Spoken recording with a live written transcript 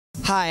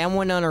Hi, I'm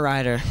Winona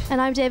Ryder. And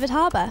I'm David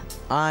Harbour.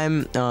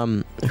 I'm,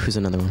 who's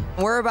another one?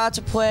 We're about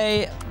to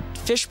play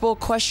Fishbowl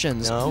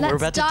Questions. No, Let's we're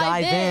about to dive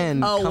dive in.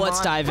 in. Oh, Come let's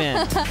on. dive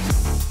in.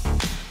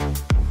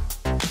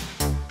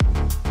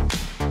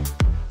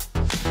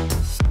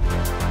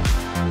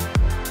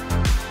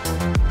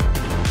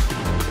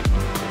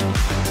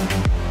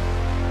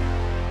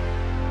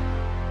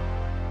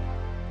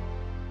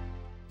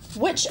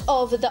 Which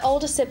of the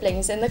older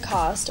siblings in the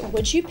cast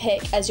would you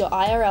pick as your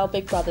IRL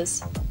big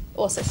brothers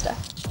or sister?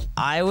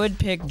 I would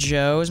pick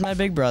Joe as my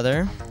big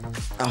brother.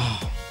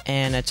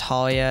 And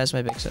Natalia as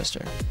my big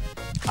sister.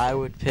 I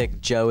would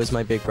pick Joe as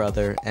my big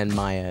brother and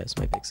Maya as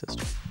my big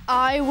sister.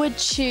 I would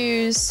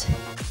choose...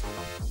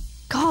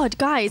 God,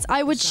 guys,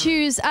 I would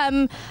choose... I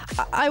would...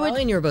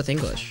 Charlie and you were both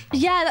English.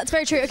 Yeah, that's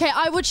very true. Okay,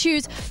 I would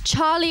choose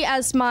Charlie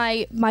as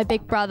my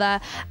big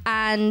brother,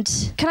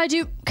 and can I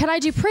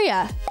do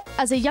Priya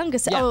as a younger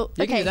sister? Yeah, Oh,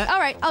 you can okay. do that. All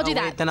right, I'll do Wait,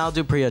 that. then I'll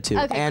do Priya too,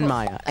 Okay, and cool.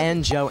 Maya,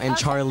 and Joe, and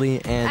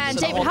Charlie, And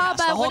So the David whole cast,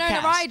 the Harbour, whole Winona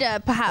cast.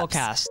 Ryder, perhaps. Full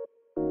cast.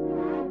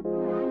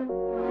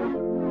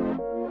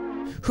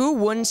 Who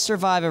wouldn't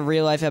survive a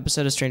real-life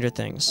episode of Stranger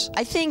Things?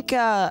 I think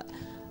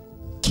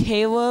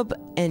Caleb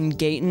and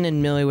Gaten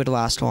and Millie would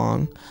last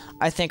long.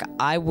 I think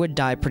I would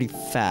die pretty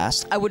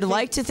fast. I would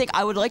like to think if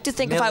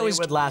I Millie was...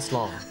 would last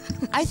long.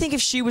 I think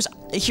if she was...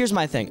 Here's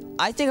my thing.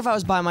 I think if I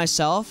was by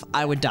myself,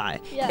 I would die.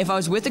 Yeah. If I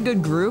was with a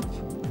good group,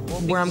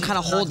 where I'm kind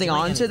of holding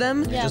on to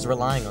them... You're just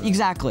relying on them.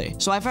 Exactly.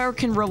 So if I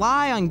can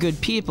rely on good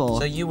people,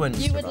 So you wouldn't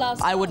You would survive.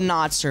 last I would long.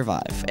 not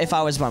survive. If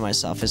I was by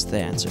myself is the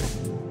answer.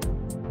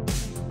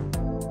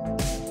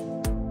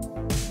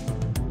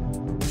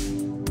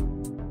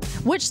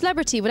 Which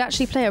celebrity would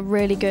actually play a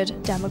really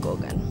good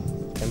Demogorgon?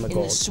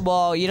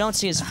 Well, you don't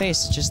see his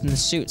face, it's just in the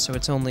suit, so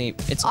it's only...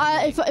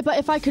 But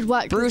if I could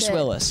work Bruce with it,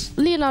 Willis.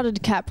 Leonardo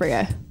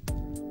DiCaprio.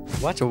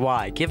 What?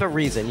 Why? Give a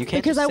reason. You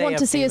can't Because just I say want a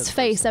to see his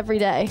famous face every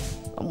day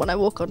when I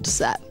walk onto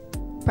set,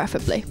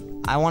 preferably.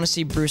 I want to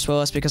see Bruce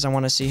Willis because I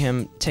want to see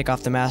him take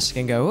off the mask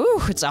and go,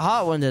 ooh, it's a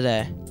hot one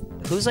today.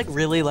 person. Who's like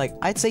really like?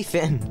 I'd say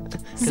Finn.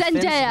 'Cause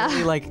Finn's Zendaya.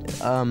 really like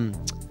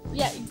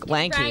Yeah,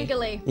 Lanky.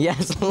 Wrangly.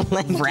 yes,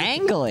 lanky.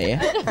 Wrangly.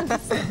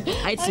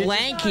 It's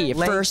lanky,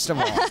 first of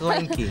all.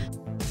 lanky.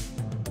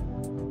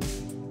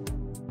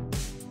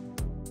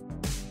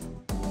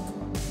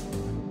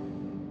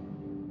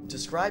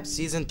 Describe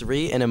season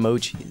 3 in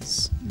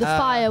emojis. The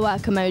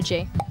firework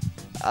emoji.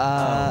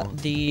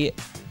 The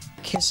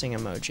kissing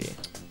emoji.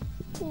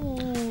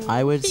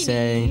 I would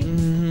say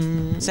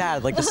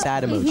sad, like the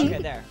sad emoji.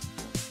 Okay, there.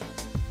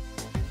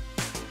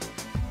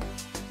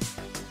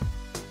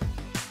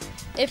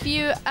 If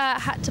you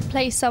had to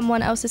play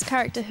someone else's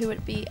character, who would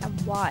it be and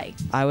why?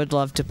 I would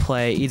love to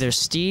play either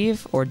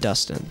Steve or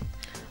Dustin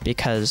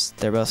because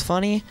they're both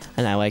funny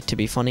and I like to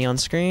be funny on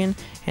screen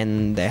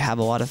and they have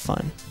a lot of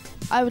fun.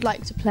 I would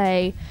like to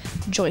play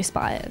Joyce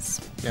Byers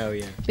Oh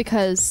yeah.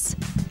 because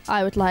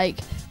I would like...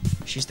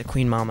 She's the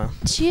queen mama.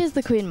 She is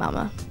the Queen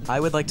Mama. I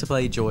would like to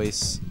play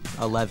Joyce,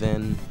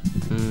 11,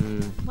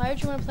 Why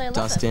would you want to play 11?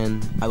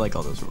 Dustin. I like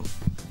all those roles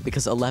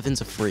because 11's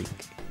a freak.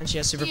 And she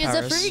has superpowers. He is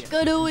a freak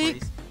of the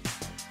week.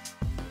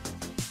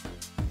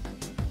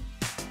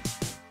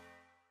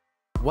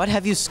 What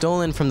have you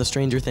stolen from the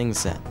Stranger Things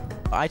set?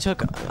 I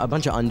took a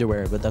bunch of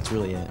underwear, but that's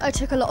really it. I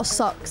took a lot of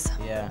socks.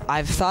 Yeah.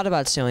 I've thought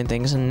about stealing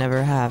things and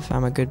never have.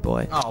 I'm a good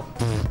boy. Oh.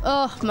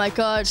 Oh my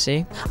god.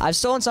 See? I've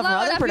stolen stuff from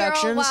Blow it other up your old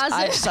productions.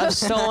 wazoo. I've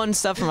stolen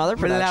stuff from other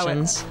Blow it.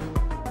 productions.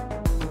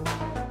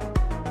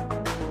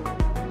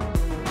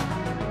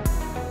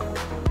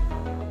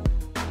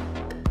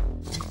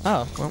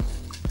 Oh, well,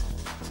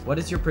 What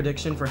is your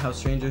prediction for how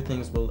Stranger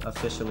Things will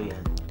officially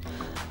end?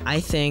 I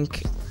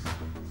think...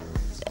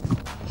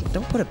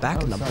 Don't put it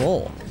back in the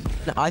bowl.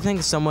 No, I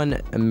think someone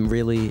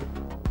really...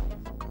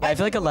 I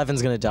feel like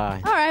 11's gonna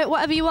die. All right,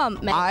 whatever you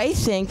want, mate. I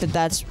think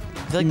that's I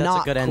feel like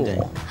not that's a good cool.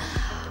 ending.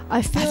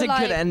 I feel That's a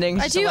like good ending.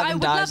 I Just do. 11 I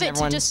would dies, love it to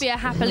everyone's- just be a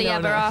happily No,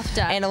 ever no.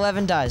 after. And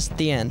 11 dies.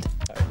 The end.